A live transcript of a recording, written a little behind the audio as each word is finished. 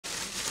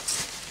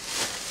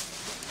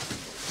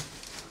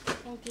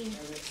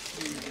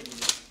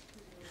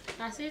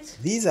That's it.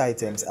 These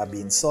items are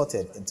being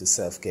sorted into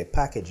self-care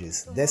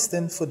packages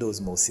destined for those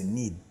most in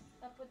need.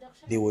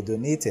 They were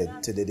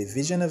donated to the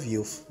Division of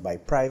Youth by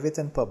private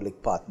and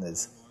public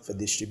partners for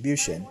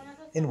distribution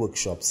in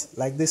workshops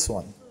like this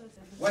one.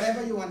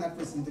 Whatever you want that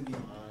person to be,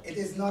 it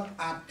is not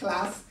art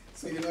class,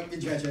 so you don't be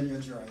judging your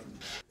drawing.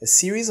 A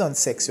series on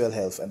sexual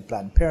health and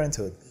Planned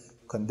Parenthood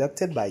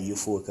conducted by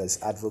youth workers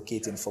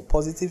advocating for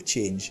positive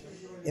change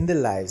in the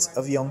lives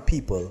of young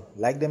people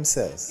like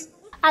themselves.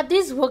 At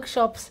these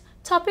workshops,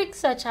 topics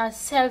such as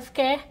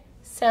self-care,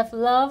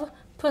 self-love,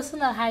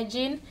 personal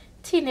hygiene,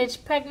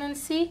 teenage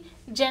pregnancy,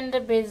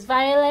 gender-based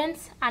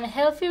violence, and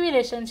healthy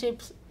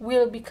relationships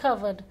will be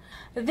covered.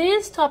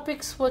 These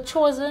topics were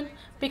chosen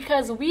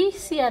because we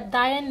see a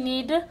dire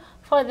need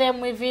for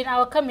them within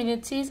our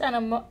communities and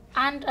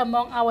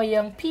among our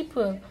young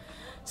people.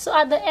 So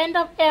at the end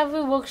of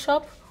every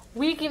workshop,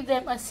 we give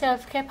them a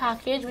self-care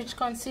package which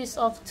consists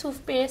of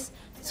toothpaste,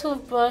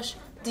 toothbrush,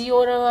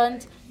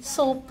 deodorant,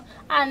 soap,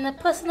 and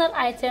personal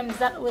items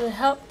that will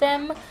help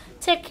them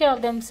take care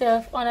of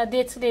themselves on a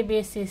day-to-day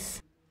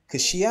basis.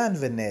 Kashia and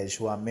Vinej,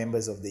 who are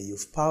members of the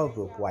Youth Power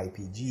Group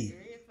YPG,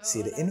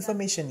 say the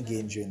information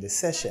gained during the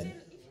session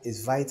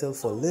is vital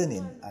for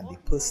learning and the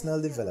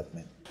personal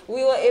development.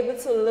 We were able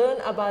to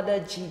learn about the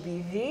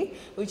GBV,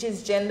 which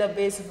is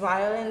gender-based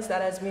violence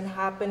that has been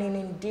happening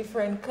in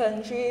different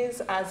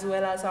countries as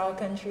well as our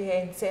country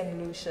here in Saint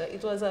Lucia.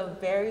 It was a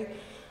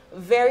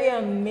very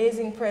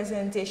amazing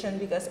presentation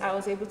because I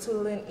was able to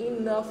learn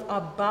enough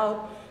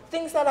about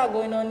things that are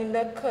going on in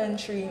the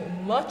country,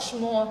 much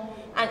more,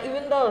 and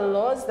even the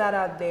laws that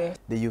are there.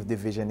 The Youth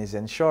Division is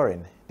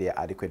ensuring there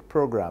are adequate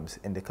programs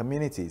in the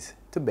communities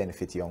to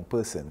benefit young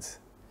persons.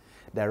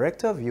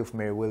 Director of Youth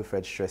Mary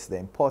Wilfred stressed the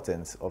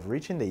importance of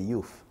reaching the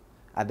youth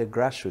at the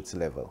grassroots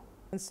level.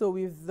 And so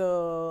with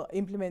the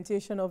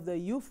implementation of the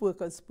Youth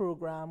Workers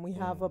Program, we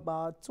have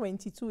about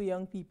 22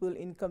 young people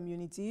in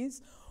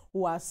communities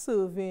who are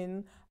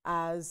serving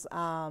as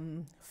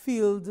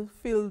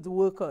field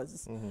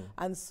workers.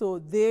 And so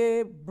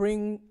they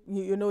bring,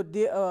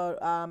 they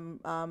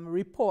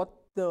report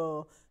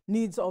the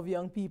needs of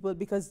young people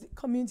because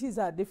communities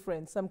are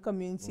different. Some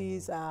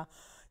communities are,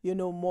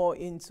 more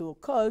into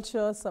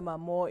culture, some are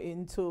more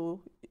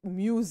into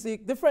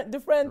music.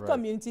 Different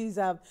communities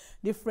have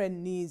different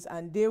needs,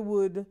 and they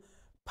would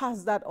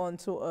pass that on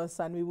to us,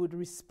 and we would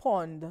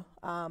respond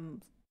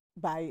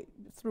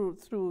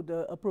through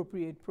the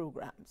appropriate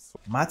programs.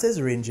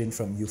 Matters ranging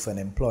from youth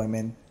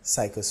unemployment,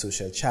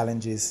 psychosocial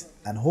challenges,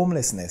 and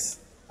homelessness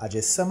are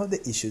just some of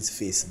the issues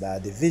faced by our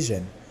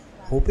division,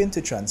 hoping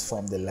to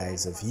transform the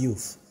lives of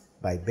youth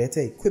by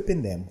better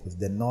equipping them with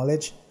the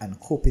knowledge and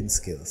coping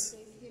skills.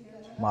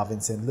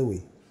 Marvin St.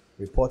 Louis,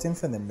 reporting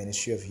from the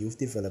Ministry of Youth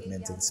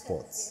Development and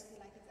Sports.